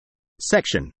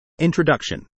Section: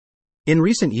 Introduction. In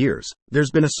recent years, there's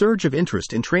been a surge of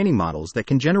interest in training models that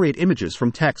can generate images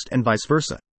from text and vice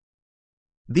versa.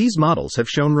 These models have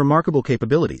shown remarkable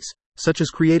capabilities, such as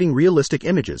creating realistic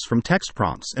images from text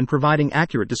prompts and providing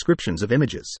accurate descriptions of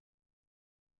images.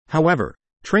 However,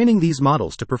 training these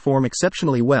models to perform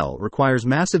exceptionally well requires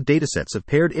massive datasets of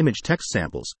paired image text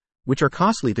samples, which are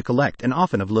costly to collect and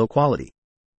often of low quality.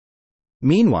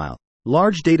 Meanwhile,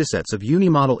 large datasets of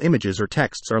unimodel images or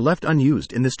texts are left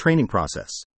unused in this training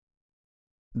process.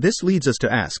 This leads us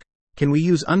to ask, can we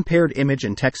use unpaired image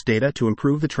and text data to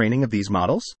improve the training of these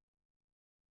models?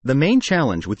 The main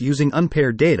challenge with using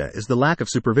unpaired data is the lack of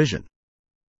supervision.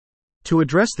 To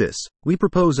address this, we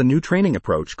propose a new training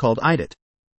approach called IDIT.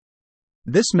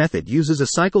 This method uses a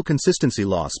cycle consistency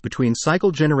loss between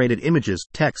cycle-generated images,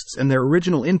 texts, and their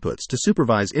original inputs to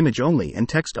supervise image-only and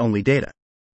text-only data.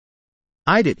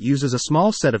 IDIT uses a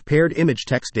small set of paired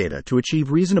image-text data to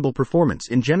achieve reasonable performance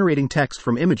in generating text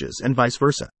from images and vice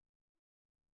versa.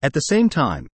 At the same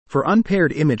time, for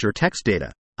unpaired image or text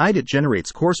data, IDIT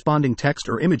generates corresponding text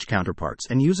or image counterparts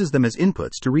and uses them as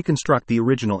inputs to reconstruct the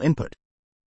original input.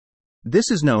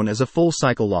 This is known as a full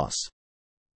cycle loss.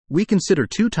 We consider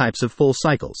two types of full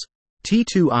cycles,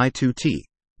 T2I2T,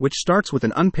 which starts with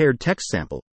an unpaired text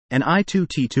sample, and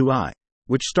I2T2I,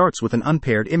 which starts with an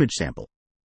unpaired image sample.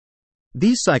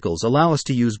 These cycles allow us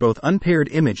to use both unpaired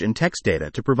image and text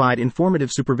data to provide informative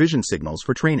supervision signals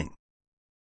for training.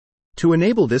 To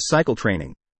enable this cycle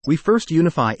training, we first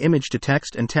unify image to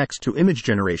text and text to image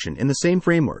generation in the same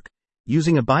framework,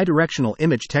 using a bidirectional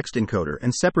image text encoder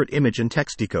and separate image and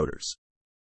text decoders.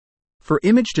 For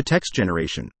image to text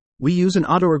generation, we use an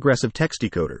autoregressive text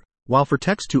decoder, while for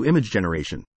text to image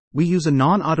generation, we use a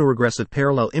non-autoregressive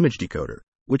parallel image decoder,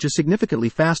 which is significantly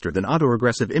faster than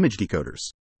autoregressive image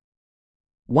decoders.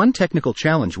 One technical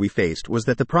challenge we faced was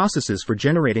that the processes for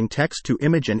generating text to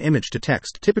image and image to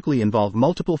text typically involve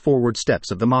multiple forward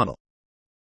steps of the model.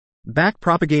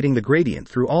 Back-propagating the gradient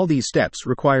through all these steps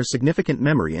requires significant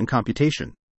memory and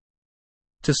computation.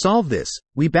 To solve this,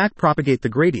 we back-propagate the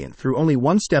gradient through only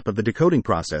one step of the decoding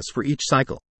process for each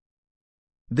cycle.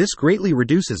 This greatly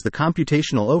reduces the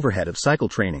computational overhead of cycle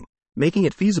training, making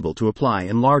it feasible to apply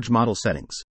in large model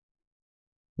settings.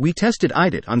 We tested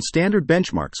IDIT on standard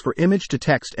benchmarks for image to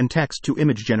text and text to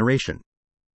image generation.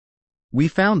 We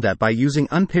found that by using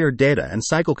unpaired data and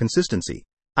cycle consistency,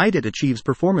 IDIT achieves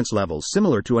performance levels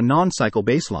similar to a non-cycle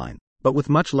baseline, but with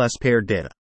much less paired data.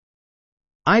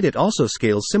 IDIT also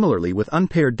scales similarly with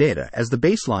unpaired data as the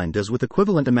baseline does with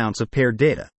equivalent amounts of paired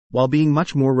data, while being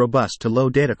much more robust to low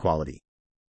data quality.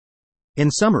 In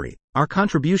summary, our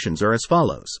contributions are as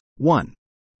follows. 1.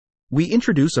 We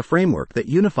introduce a framework that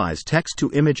unifies text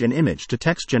to image and image to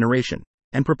text generation,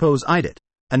 and propose IDIT,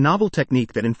 a novel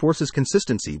technique that enforces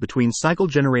consistency between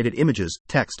cycle-generated images,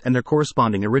 text, and their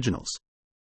corresponding originals.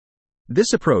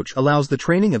 This approach allows the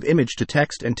training of image to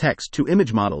text and text to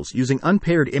image models using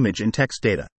unpaired image and text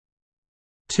data.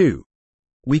 2.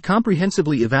 We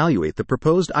comprehensively evaluate the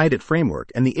proposed IDIT framework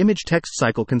and the image-text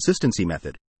cycle consistency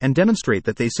method, and demonstrate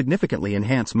that they significantly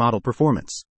enhance model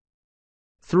performance.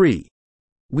 3.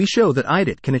 We show that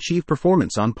IDIT can achieve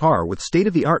performance on par with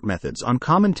state-of-the-art methods on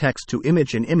common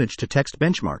text-to-image and image-to-text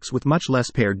benchmarks with much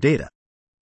less paired data.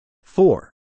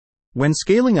 4. When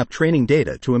scaling up training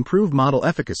data to improve model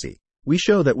efficacy, we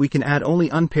show that we can add only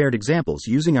unpaired examples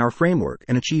using our framework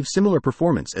and achieve similar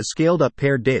performance as scaled-up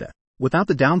paired data, without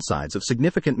the downsides of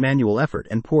significant manual effort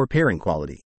and poor pairing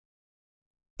quality.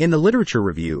 In the literature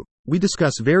review, we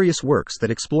discuss various works that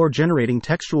explore generating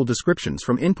textual descriptions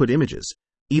from input images,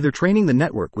 either training the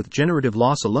network with generative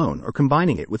loss alone or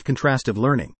combining it with contrastive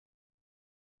learning.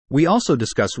 We also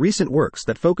discuss recent works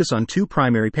that focus on two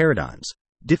primary paradigms,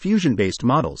 diffusion-based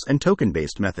models and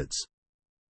token-based methods.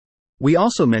 We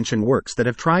also mention works that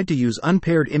have tried to use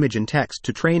unpaired image and text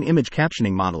to train image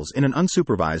captioning models in an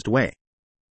unsupervised way.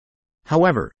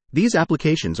 However, these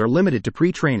applications are limited to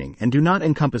pre-training and do not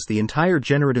encompass the entire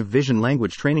generative vision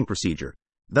language training procedure,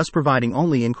 thus providing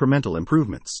only incremental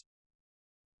improvements.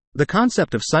 The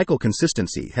concept of cycle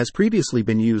consistency has previously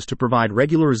been used to provide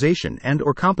regularization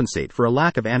and/or compensate for a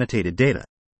lack of annotated data.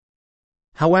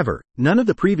 However, none of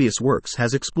the previous works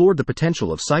has explored the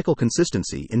potential of cycle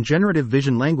consistency in generative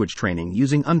vision language training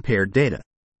using unpaired data.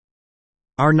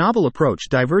 Our novel approach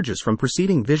diverges from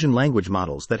preceding vision language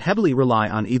models that heavily rely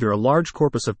on either a large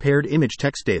corpus of paired image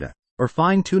text data, or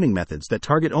fine-tuning methods that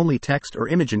target only text or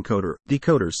image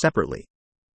decoders separately.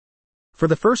 For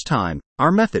the first time,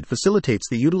 our method facilitates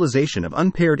the utilization of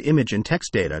unpaired image and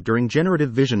text data during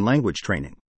generative vision language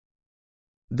training.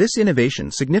 This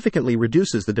innovation significantly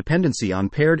reduces the dependency on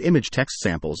paired image text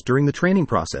samples during the training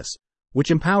process,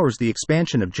 which empowers the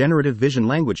expansion of generative vision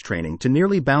language training to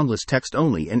nearly boundless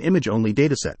text-only and image-only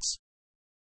datasets.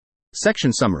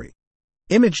 Section Summary.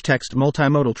 Image-text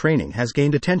multimodal training has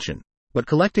gained attention, but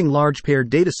collecting large paired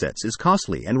datasets is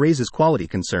costly and raises quality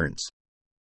concerns.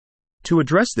 To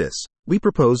address this, we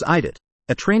propose IDIT,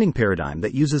 a training paradigm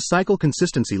that uses cycle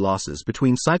consistency losses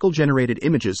between cycle-generated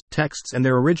images, texts, and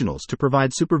their originals to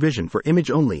provide supervision for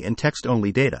image-only and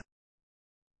text-only data.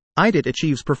 IDIT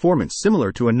achieves performance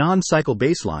similar to a non-cycle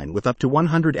baseline with up to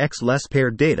 100x less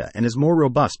paired data and is more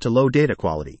robust to low data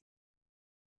quality.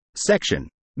 Section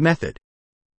Method.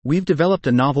 We've developed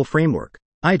a novel framework,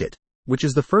 IDIT, which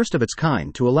is the first of its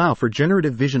kind to allow for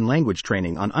generative vision language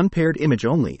training on unpaired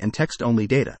image-only and text-only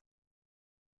data.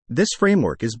 This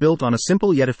framework is built on a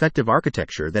simple yet effective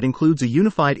architecture that includes a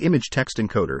unified image-text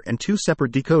encoder and two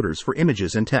separate decoders for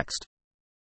images and text.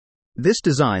 This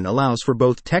design allows for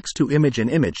both text-to-image and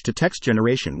image-to-text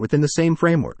generation within the same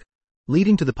framework,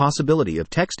 leading to the possibility of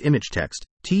text-image-text,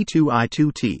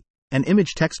 T2I2T, and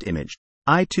image-text-image,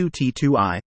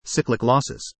 I2T2I, cyclic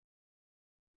losses.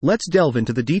 Let's delve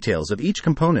into the details of each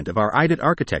component of our IDIT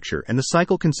architecture and the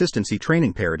cycle consistency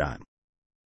training paradigm.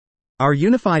 Our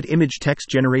unified image-text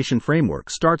generation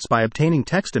framework starts by obtaining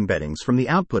text embeddings from the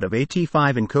output of a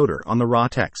T5 encoder on the raw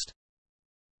text.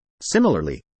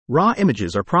 Similarly, raw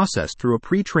images are processed through a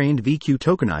pre-trained VQ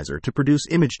tokenizer to produce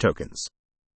image tokens.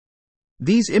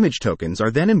 These image tokens are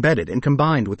then embedded and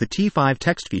combined with the T5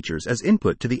 text features as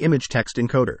input to the image text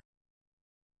encoder.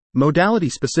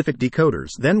 Modality-specific decoders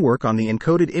then work on the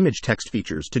encoded image text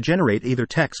features to generate either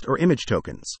text or image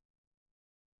tokens.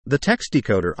 The text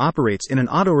decoder operates in an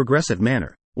autoregressive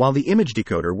manner, while the image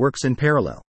decoder works in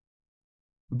parallel.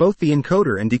 Both the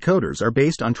encoder and decoders are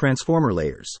based on transformer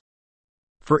layers.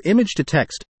 For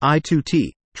image-to-text,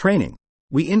 I2T, training,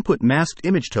 we input masked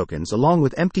image tokens along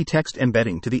with empty text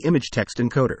embedding to the image text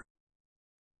encoder.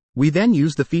 We then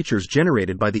use the features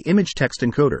generated by the image text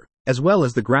encoder, as well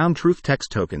as the ground truth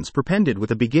text tokens prepended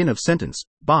with a begin of sentence,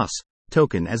 BOSS,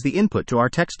 token as the input to our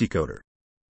text decoder.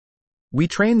 We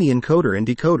train the encoder and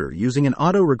decoder using an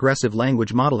autoregressive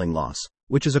language modeling loss,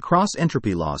 which is a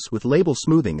cross-entropy loss with label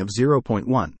smoothing of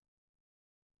 0.1.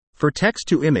 For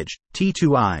text-to-image,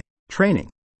 T2I, training,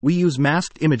 we use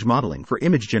masked image modeling for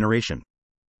image generation.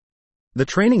 The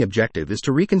training objective is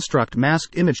to reconstruct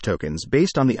masked image tokens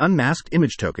based on the unmasked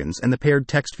image tokens and the paired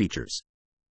text features.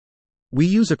 We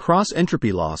use a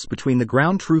cross-entropy loss between the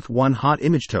ground truth 1 hot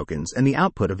image tokens and the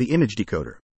output of the image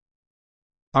decoder.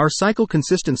 Our cycle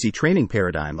consistency training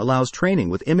paradigm allows training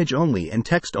with image-only and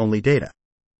text-only data.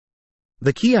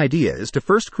 The key idea is to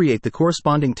first create the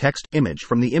corresponding text image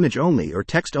from the image-only or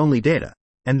text-only data,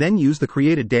 and then use the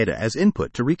created data as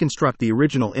input to reconstruct the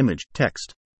original image,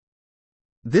 text.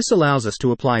 This allows us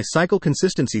to apply cycle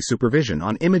consistency supervision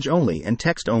on image-only and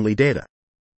text-only data.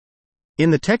 In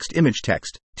the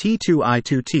text-image-text,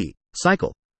 T2I2T,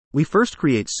 cycle, we first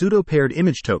create pseudo-paired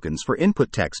image tokens for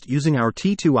input text using our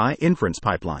T2I inference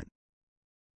pipeline.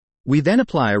 We then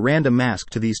apply a random mask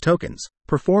to these tokens,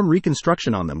 perform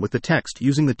reconstruction on them with the text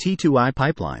using the T2I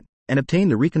pipeline, and obtain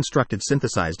the reconstructed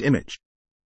synthesized image.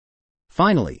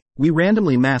 Finally, we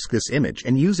randomly mask this image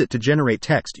and use it to generate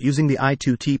text using the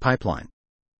I2T pipeline.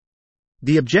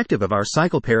 The objective of our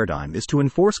cycle paradigm is to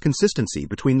enforce consistency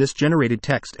between this generated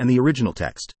text and the original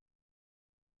text.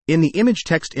 In the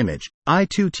image-text-image,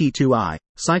 I2T2I,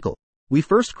 cycle, we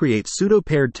first create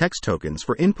pseudo-paired text tokens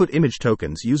for input image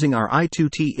tokens using our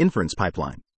I2T inference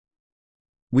pipeline.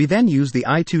 We then use the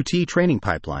I2T training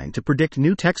pipeline to predict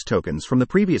new text tokens from the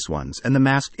previous ones and the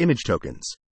masked image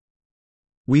tokens.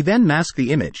 We then mask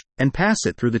the image, and pass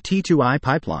it through the T2I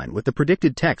pipeline with the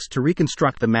predicted text to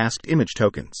reconstruct the masked image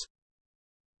tokens.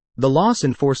 The loss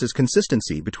enforces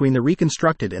consistency between the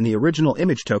reconstructed and the original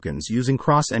image tokens using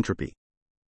cross-entropy.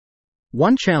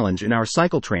 One challenge in our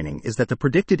cycle training is that the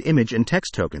predicted image and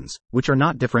text tokens, which are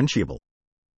not differentiable.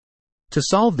 To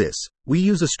solve this, we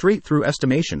use a straight-through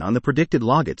estimation on the predicted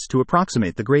logits to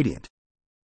approximate the gradient.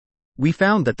 We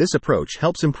found that this approach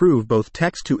helps improve both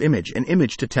text-to-image and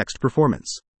image-to-text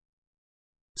performance.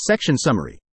 Section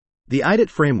Summary. The IDIT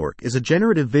framework is a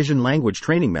generative vision language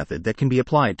training method that can be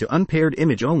applied to unpaired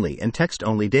image-only and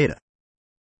text-only data.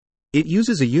 It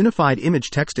uses a unified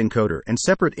image-text encoder and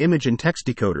separate image and text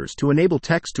decoders to enable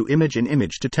text-to-image and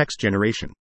image-to-text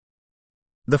generation.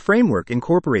 The framework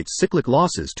incorporates cyclic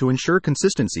losses to ensure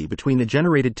consistency between the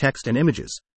generated text and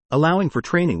images, allowing for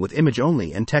training with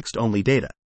image-only and text-only data.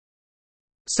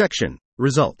 Section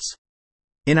Results.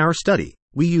 In our study,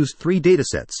 we used 3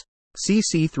 datasets: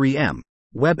 CC3M,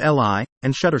 WebLI,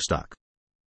 and Shutterstock.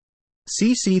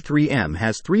 CC3M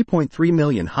has 3.3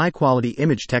 million high-quality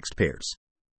image-text pairs.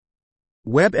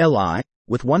 WebLI,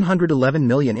 with 111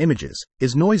 million images,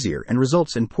 is noisier and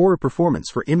results in poorer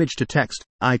performance for image-to-text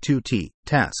 (I2T)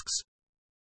 tasks.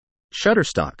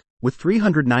 Shutterstock, with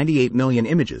 398 million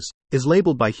images, is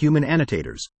labeled by human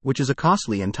annotators, which is a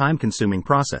costly and time-consuming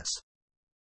process.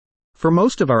 For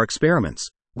most of our experiments,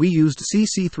 we used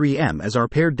CC3M as our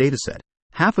paired dataset,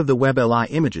 half of the WebLI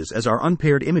images as our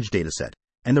unpaired image dataset,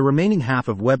 and the remaining half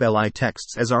of WebLI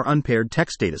texts as our unpaired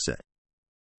text dataset.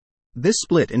 This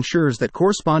split ensures that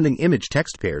corresponding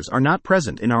image-text pairs are not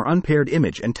present in our unpaired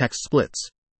image and text splits.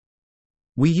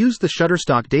 We used the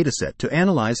Shutterstock dataset to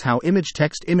analyze how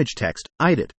image-text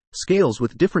IDIT scales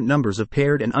with different numbers of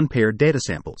paired and unpaired data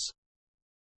samples.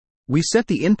 We set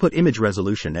the input image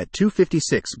resolution at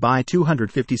 256 by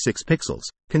 256 pixels,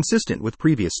 consistent with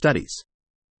previous studies.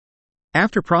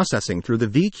 After processing through the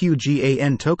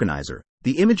VQGAN tokenizer,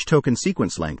 the image token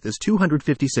sequence length is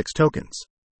 256 tokens.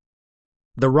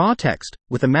 The raw text,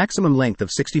 with a maximum length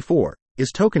of 64,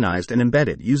 is tokenized and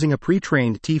embedded using a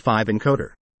pre-trained T5 encoder.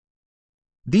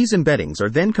 These embeddings are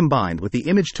then combined with the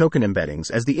image token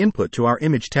embeddings as the input to our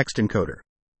image text encoder.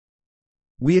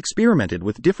 We experimented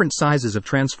with different sizes of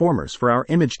transformers for our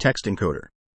image text encoder.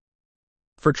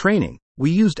 For training,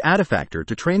 we used Addifactor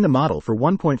to train the model for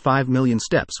 1.5 million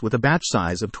steps with a batch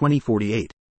size of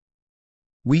 2048.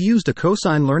 We used a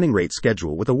cosine learning rate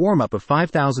schedule with a warm-up of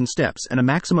 5,000 steps and a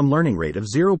maximum learning rate of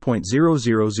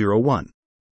 0.0001.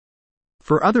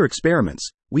 For other experiments,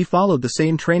 we followed the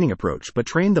same training approach but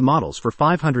trained the models for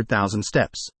 500,000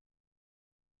 steps.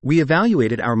 We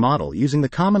evaluated our model using the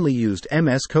commonly used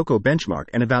MS-COCO benchmark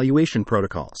and evaluation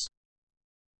protocols.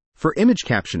 For image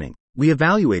captioning, we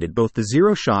evaluated both the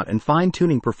zero-shot and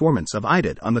fine-tuning performance of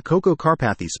IDIT on the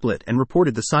COCO-Carpathy split and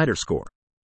reported the CIDR score.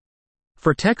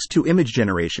 For text-to-image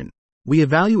generation, we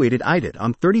evaluated IDIT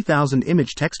on 30,000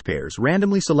 image text pairs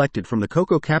randomly selected from the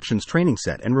COCO Captions training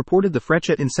set and reported the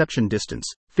Frechet Inception Distance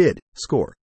 (FID)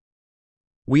 score.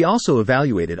 We also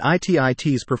evaluated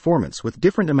ITIT's performance with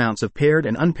different amounts of paired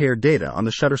and unpaired data on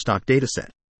the Shutterstock dataset.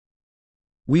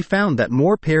 We found that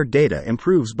more paired data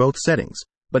improves both settings,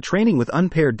 but training with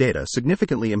unpaired data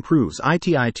significantly improves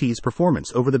ITIT's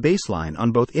performance over the baseline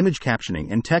on both image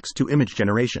captioning and text-to-image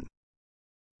generation.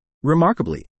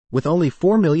 Remarkably, with only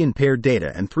 4 million paired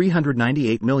data and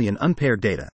 398 million unpaired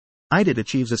data, IDIT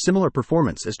achieves a similar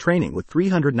performance as training with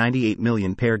 398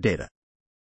 million paired data.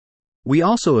 We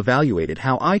also evaluated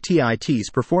how ITIT's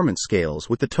performance scales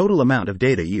with the total amount of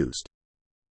data used.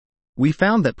 We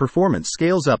found that performance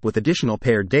scales up with additional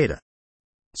paired data.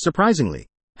 Surprisingly,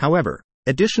 however,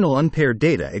 additional unpaired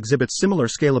data exhibits similar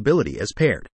scalability as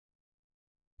paired.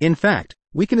 In fact,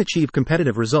 we can achieve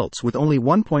competitive results with only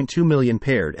 1.2 million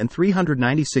paired and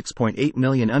 396.8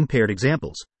 million unpaired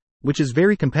examples, which is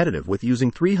very competitive with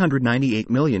using 398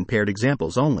 million paired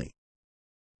examples only.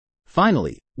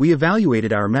 Finally, we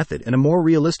evaluated our method in a more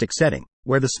realistic setting,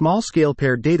 where the small-scale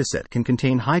paired dataset can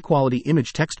contain high-quality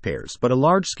image-text pairs but a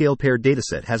large-scale paired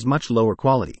dataset has much lower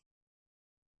quality.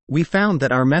 We found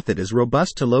that our method is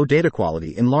robust to low data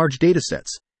quality in large datasets,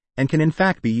 and can in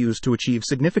fact be used to achieve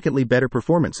significantly better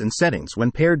performance in settings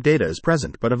when paired data is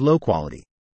present but of low quality.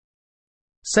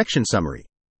 Section Summary.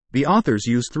 The authors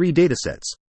use 3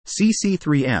 datasets,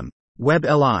 CC3M,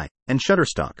 WebLI, and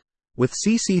Shutterstock, with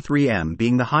CC3M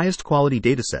being the highest quality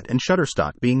dataset and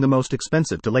Shutterstock being the most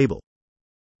expensive to label.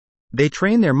 They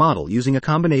train their model using a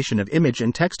combination of image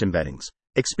and text embeddings,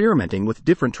 experimenting with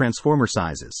different transformer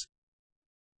sizes.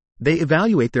 They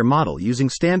evaluate their model using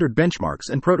standard benchmarks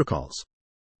and protocols.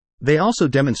 They also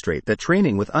demonstrate that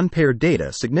training with unpaired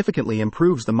data significantly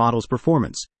improves the model's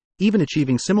performance, even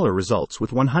achieving similar results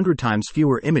with 100 times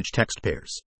fewer image-text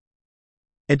pairs.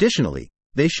 Additionally,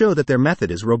 they show that their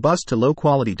method is robust to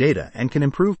low-quality data and can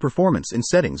improve performance in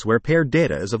settings where paired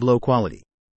data is of low quality.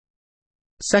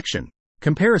 Section.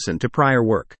 Comparison to prior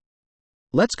work.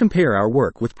 Let's compare our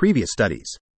work with previous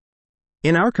studies.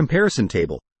 In our comparison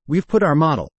table, we've put our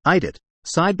model, IDIT,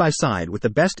 side by side with the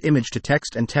best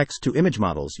image-to-text and text-to-image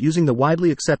models using the widely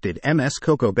accepted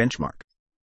MS-COCO benchmark.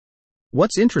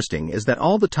 What's interesting is that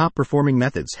all the top-performing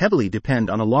methods heavily depend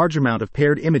on a large amount of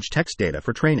paired image-text data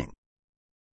for training.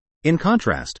 In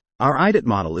contrast, our IDIT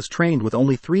model is trained with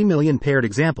only 3 million paired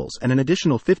examples and an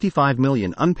additional 55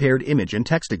 million unpaired image and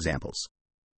text examples.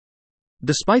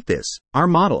 Despite this, our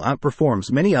model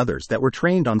outperforms many others that were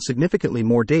trained on significantly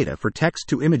more data for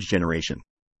text-to-image generation.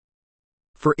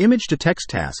 For image-to-text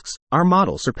tasks, our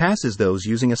model surpasses those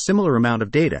using a similar amount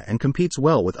of data and competes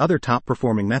well with other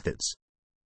top-performing methods.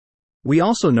 We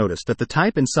also noticed that the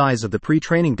type and size of the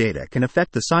pre-training data can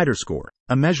affect the CIDR score,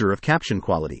 a measure of caption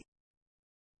quality.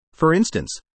 For instance,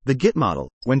 The GIT model,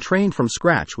 when trained from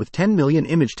scratch with 10 million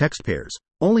image text pairs,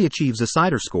 only achieves a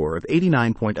CIDR score of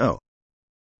 89.0.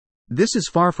 This is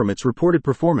far from its reported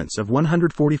performance of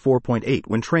 144.8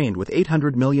 when trained with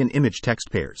 800 million image text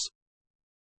pairs.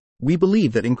 We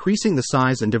believe that increasing the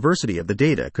size and diversity of the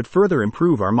data could further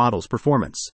improve our model's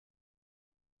performance.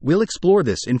 We'll explore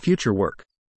this in future work.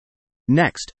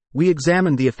 Next, we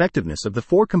examined the effectiveness of the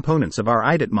four components of our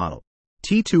IDIT model: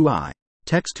 T2I,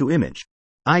 text to image;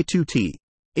 I2T,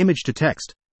 image to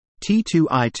text;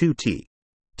 T2I2T,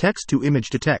 text to image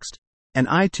to text; and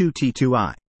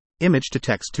I2T2I, image to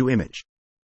text to image.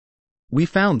 We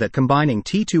found that combining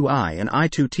T2I and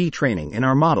I2T training in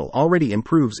our model already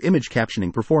improves image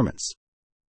captioning performance.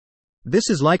 This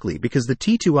is likely because the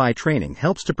T2I training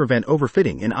helps to prevent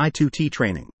overfitting in I2T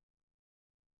training.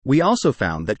 We also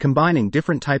found that combining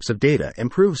different types of data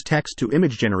improves text to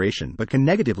image generation but can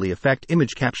negatively affect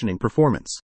image captioning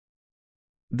performance.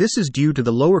 This is due to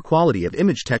the lower quality of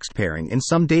image text pairing in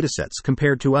some datasets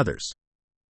compared to others.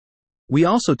 We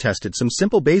also tested some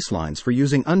simple baselines for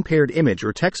using unpaired image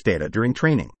or text data during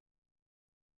training.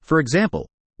 For example,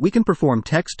 we can perform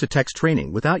text-to-text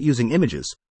training without using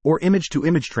images, or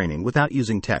image-to-image training without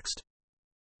using text.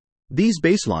 These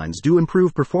baselines do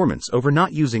improve performance over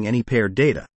not using any paired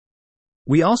data.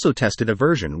 We also tested a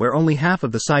version where only half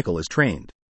of the cycle is trained.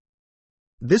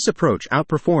 This approach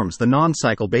outperforms the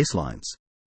non-cycle baselines.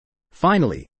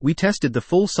 Finally, we tested the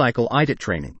full-cycle IDIT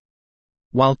training.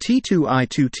 While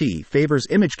T2I2T favors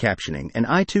image captioning and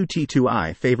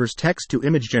I2T2I favors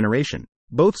text-to-image generation,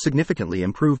 both significantly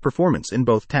improve performance in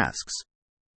both tasks.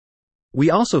 We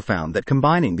also found that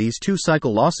combining these two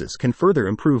cycle losses can further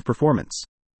improve performance.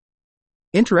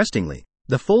 Interestingly,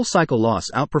 the full cycle loss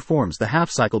outperforms the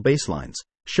half-cycle baselines,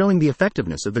 showing the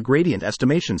effectiveness of the gradient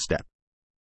estimation step.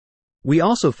 We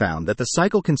also found that the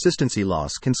cycle consistency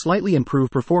loss can slightly improve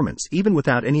performance even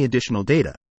without any additional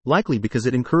data, likely because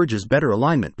it encourages better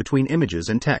alignment between images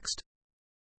and text.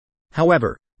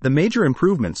 However, the major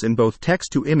improvements in both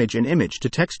text-to-image and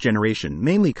image-to-text generation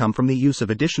mainly come from the use of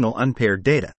additional unpaired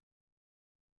data.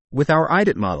 With our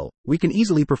IDIT model, we can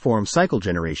easily perform cycle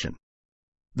generation.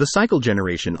 The cycle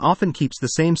generation often keeps the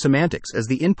same semantics as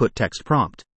the input text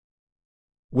prompt.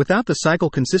 Without the cycle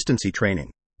consistency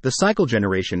training, the cycle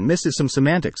generation misses some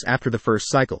semantics after the first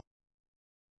cycle.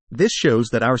 This shows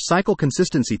that our cycle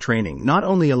consistency training not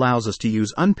only allows us to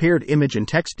use unpaired image and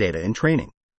text data in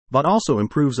training, but also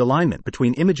improves alignment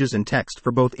between images and text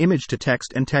for both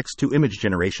image-to-text and text-to-image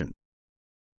generation.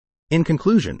 In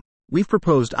conclusion, we've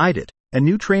proposed IDIT, a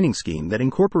new training scheme that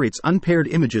incorporates unpaired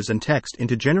images and text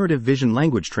into generative vision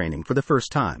language training for the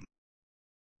first time.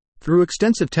 Through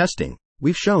extensive testing,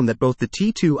 we've shown that both the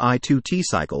T2I2T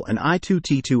cycle and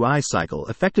I2T2I cycle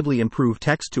effectively improve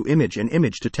text-to-image and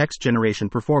image-to-text generation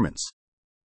performance.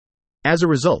 As a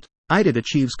result, IDIT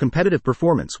achieves competitive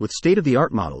performance with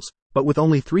state-of-the-art models, but with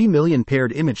only 3 million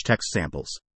paired image text samples.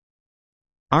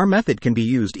 Our method can be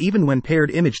used even when paired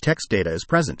image text data is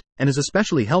present, and is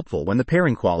especially helpful when the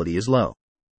pairing quality is low.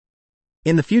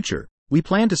 In the future, we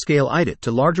plan to scale IDIT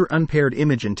to larger unpaired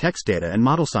image and text data and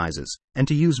model sizes, and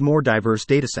to use more diverse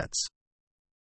datasets.